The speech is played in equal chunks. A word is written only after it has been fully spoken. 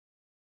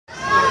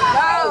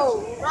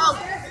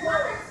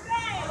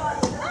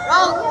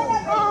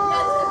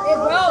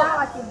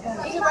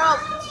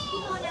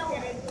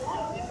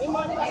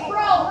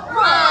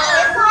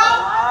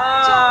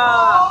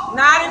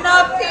Not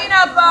enough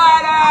peanut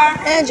butter.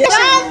 And just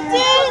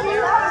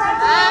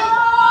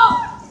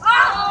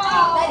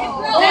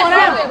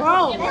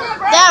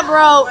that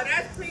broke. But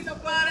that's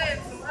peanut butter and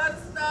some other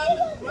stuff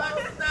and some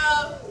other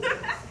stuff.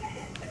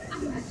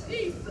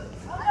 Jesus.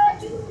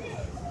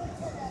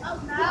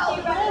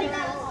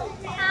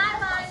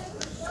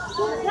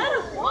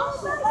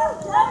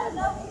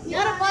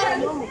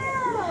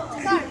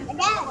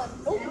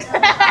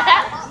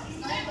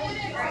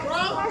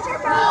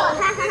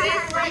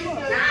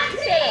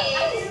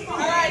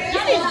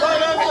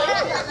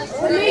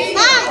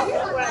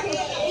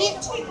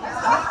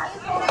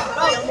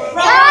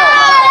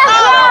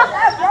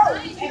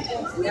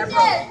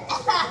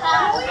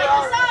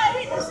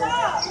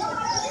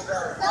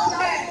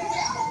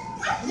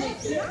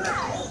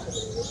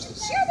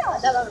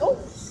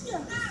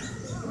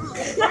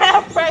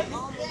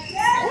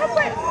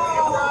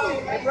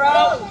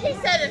 Bro, he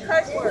said a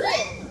curse word.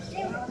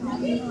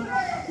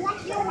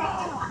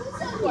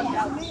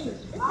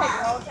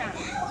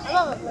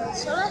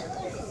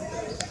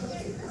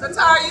 So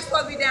Tara, you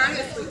supposed to be down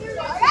here sleeping.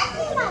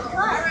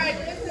 Alright,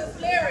 this is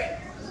lyric.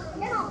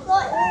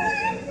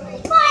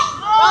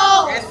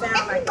 That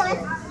sound like it.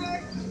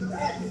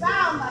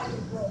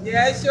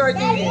 Yeah, it sure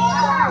did.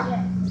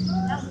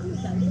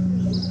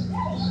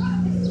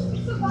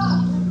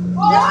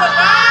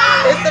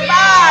 It's the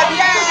vibe,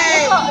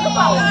 yay!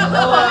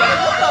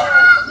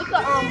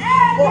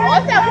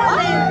 What's that one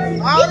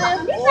name?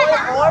 Olive, Ori,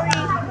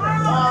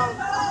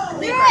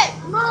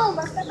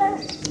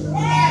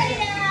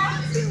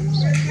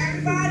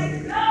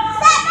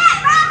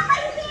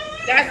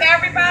 That's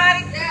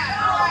everybody?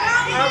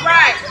 All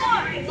right.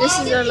 This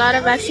is a lot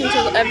of action to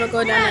ever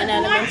go down in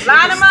elementary.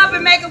 Line them up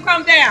and make them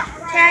come down.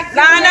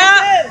 Line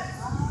up.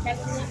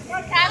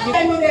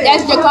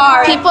 That's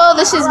Jakari. People,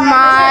 this is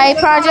my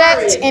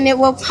project, and it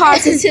will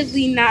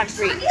positively not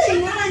break.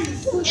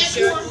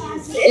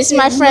 It's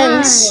my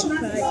friend's.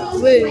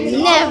 Never.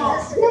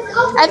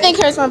 I think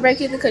hers won't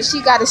break it because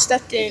she got it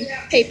stuffed in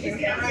paper.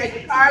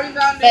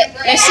 But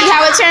let's see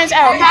how it turns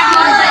out.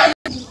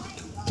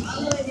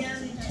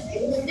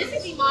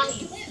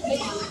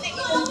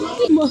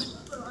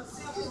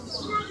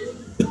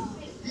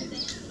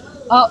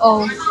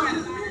 Uh-oh.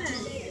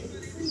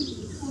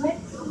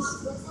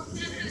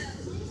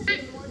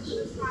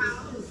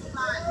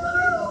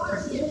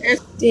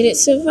 Did it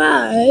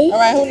survive? All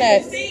right, who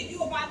next?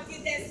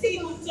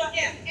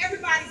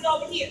 Everybody's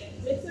over here.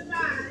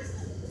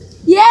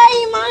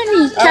 Yay,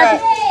 money! All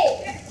right.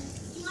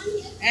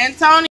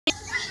 Antonia.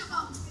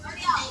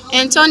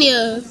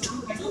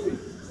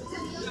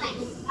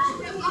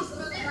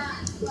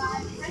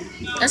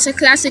 That's a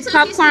classic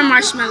popcorn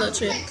marshmallow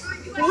trick.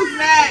 Who's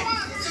next?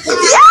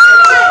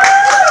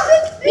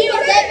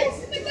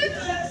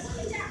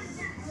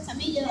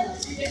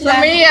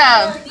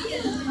 Samia.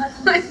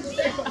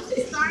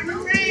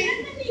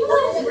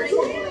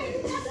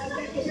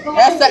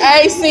 That's the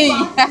AC.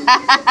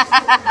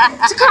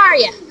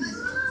 Takaria.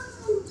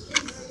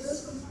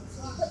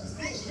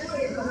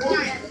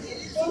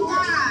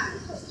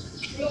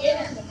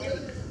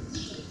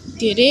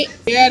 Did it?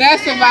 Yeah,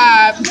 that's a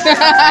vibe.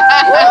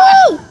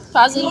 Woo!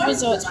 Positive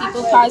results,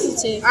 people.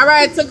 Positive. All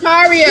right,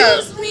 Takaria.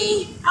 Excuse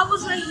me. I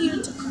was right here.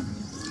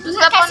 Who's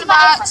up on the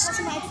box?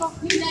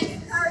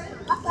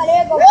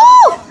 Woo!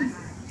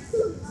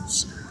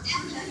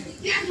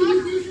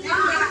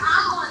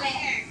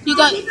 You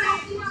got.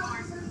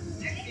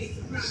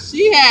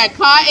 She had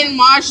cotton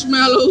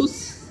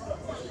marshmallows.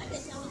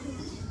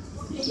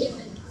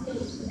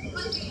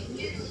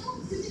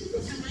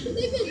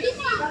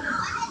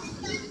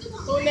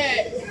 Who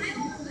next?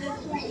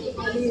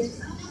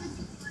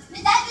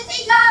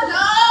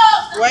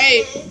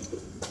 Wait.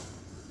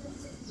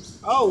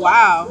 Oh,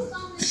 wow.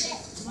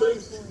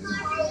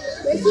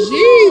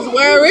 Jeez,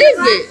 where is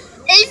it?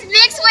 It's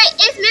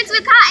mixed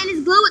with cotton.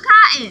 It's glue with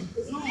cotton.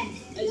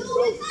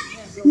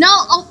 No,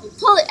 oh,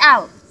 pull it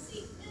out.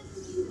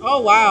 Oh,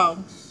 wow.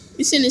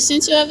 It's in the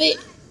center of it.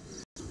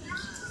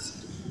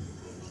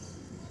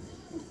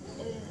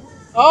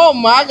 Oh,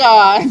 my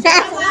God.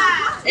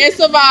 It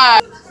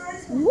survived.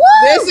 Woo!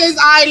 This is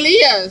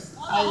Aaliyah's.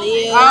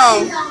 Aaliyah.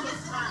 Oh.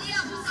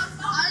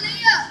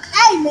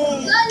 Hey,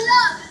 man.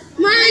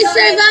 Mine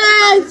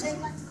survived.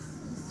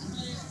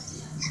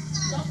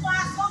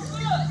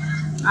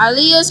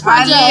 Aaliyah's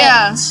project.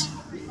 Aaliyah.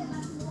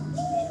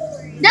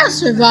 That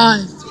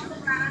survived.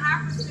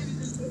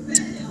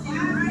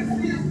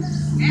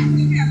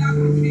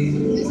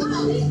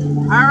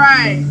 All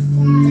right.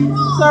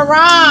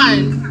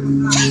 Saran.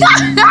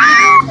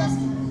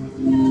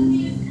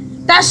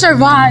 That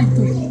survived.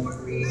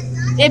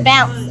 It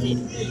bounced.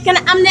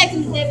 I'm next.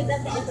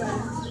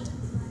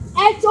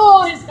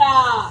 Hector is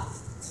God.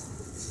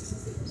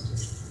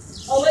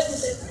 Oh, wait a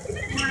minute.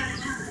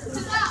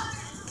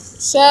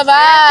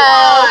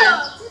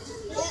 Survived.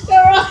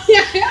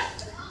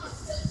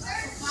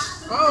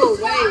 Oh,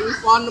 wait.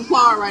 We're falling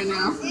apart right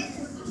now.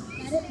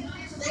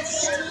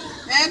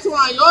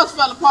 Antoine, yours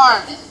fell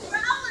apart.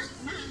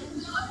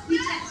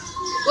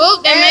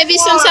 Well, there may be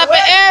some type of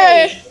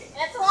error.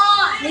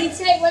 You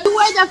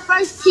were the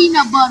first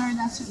peanut butter.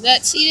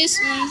 Let's see this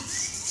one.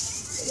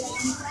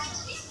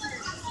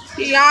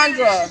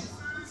 Keandra.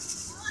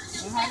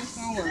 How does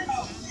that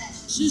work?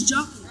 She's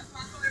jumping.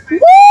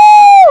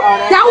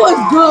 Oh, That was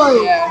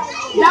good. Yeah,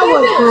 That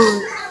was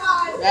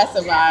good. that's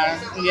a vibe.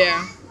 Yeah.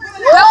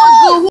 That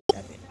was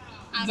good.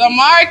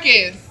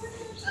 DeMarcus.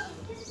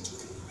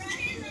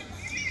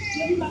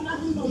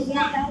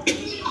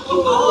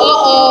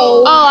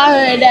 Oh, I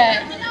heard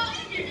that.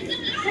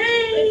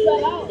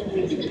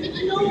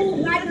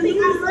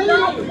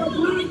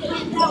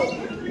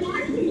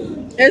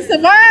 It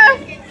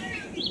survived.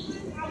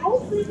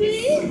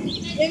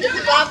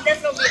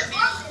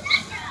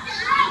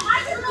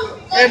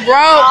 It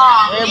broke.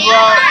 It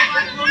broke.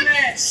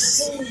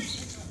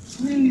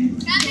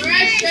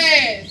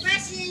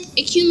 Precious.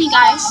 Excuse me,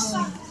 guys.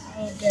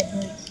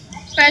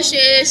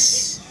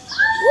 Precious.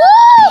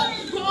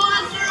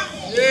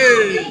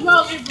 Hey.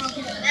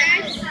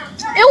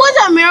 It was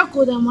a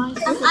miracle that mine.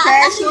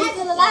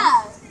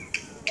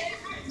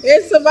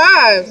 It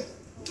survived.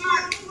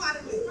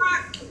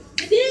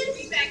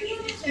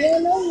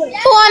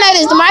 Who on that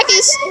is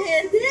DeMarcus?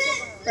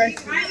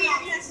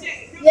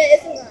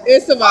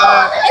 It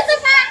survived.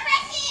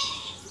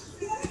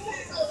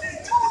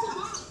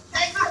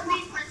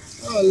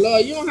 Oh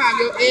Lord, you don't have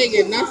your egg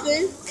in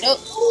nothing. Nope.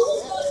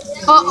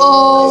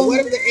 What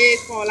if the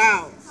eggs fall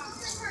out?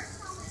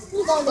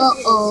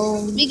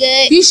 We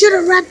good. You should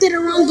have wrapped it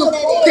around the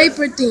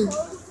paper thing.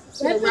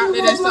 Should have wrapped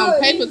it in some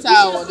paper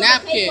towel,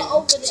 napkin.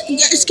 Yeah,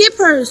 skip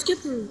her.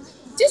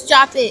 Just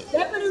drop it.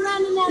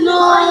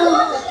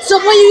 No. So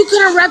why you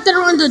could have wrapped it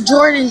around the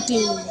Jordan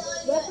thing?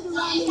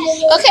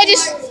 Okay,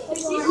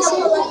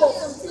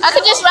 I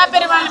could just wrap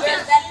it around the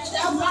bed.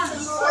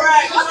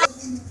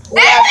 We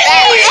are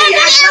back.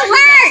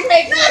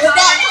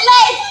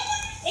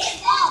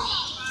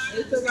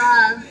 It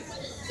survived.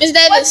 Miss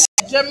Davis.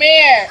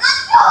 Jameer.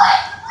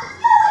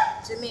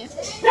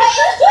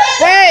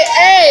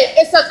 Hey,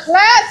 it's a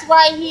class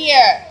right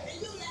here.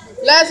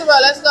 Let's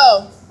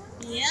go.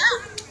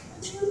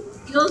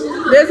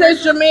 This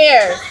is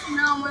Jameer.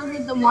 No, maybe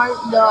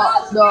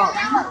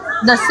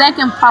the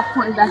second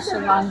popcorn that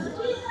survived.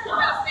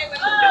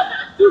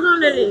 Who's on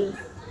that is?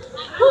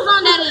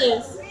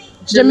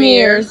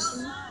 Jameer's.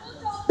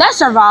 That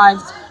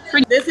survived.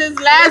 This is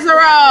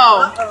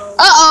Lazaro.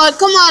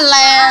 Come on,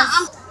 Laz.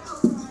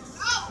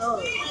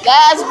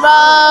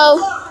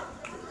 Lazaro.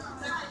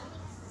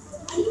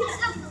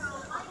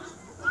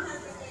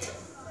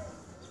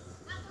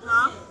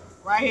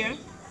 Right here.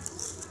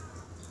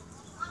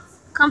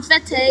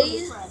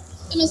 Confetti.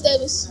 Miss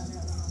Davis.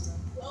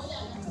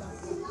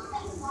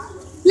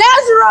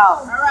 Lazaro.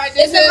 All right,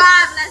 this is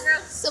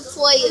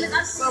Sequoia.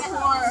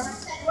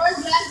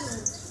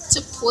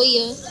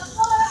 Sequoia.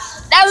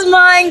 That's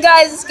mine,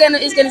 guys. It's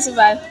gonna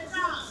survive.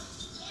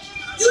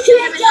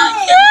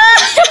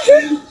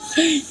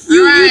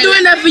 You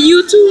doing that for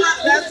you too?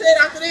 That's it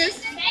after this?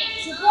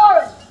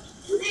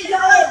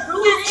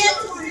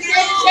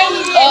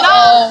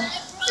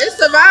 It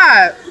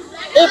survived.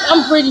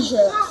 I'm pretty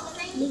sure.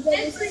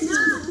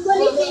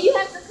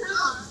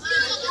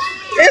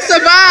 It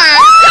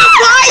survived.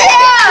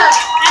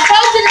 I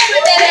told you to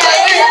put that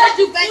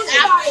out.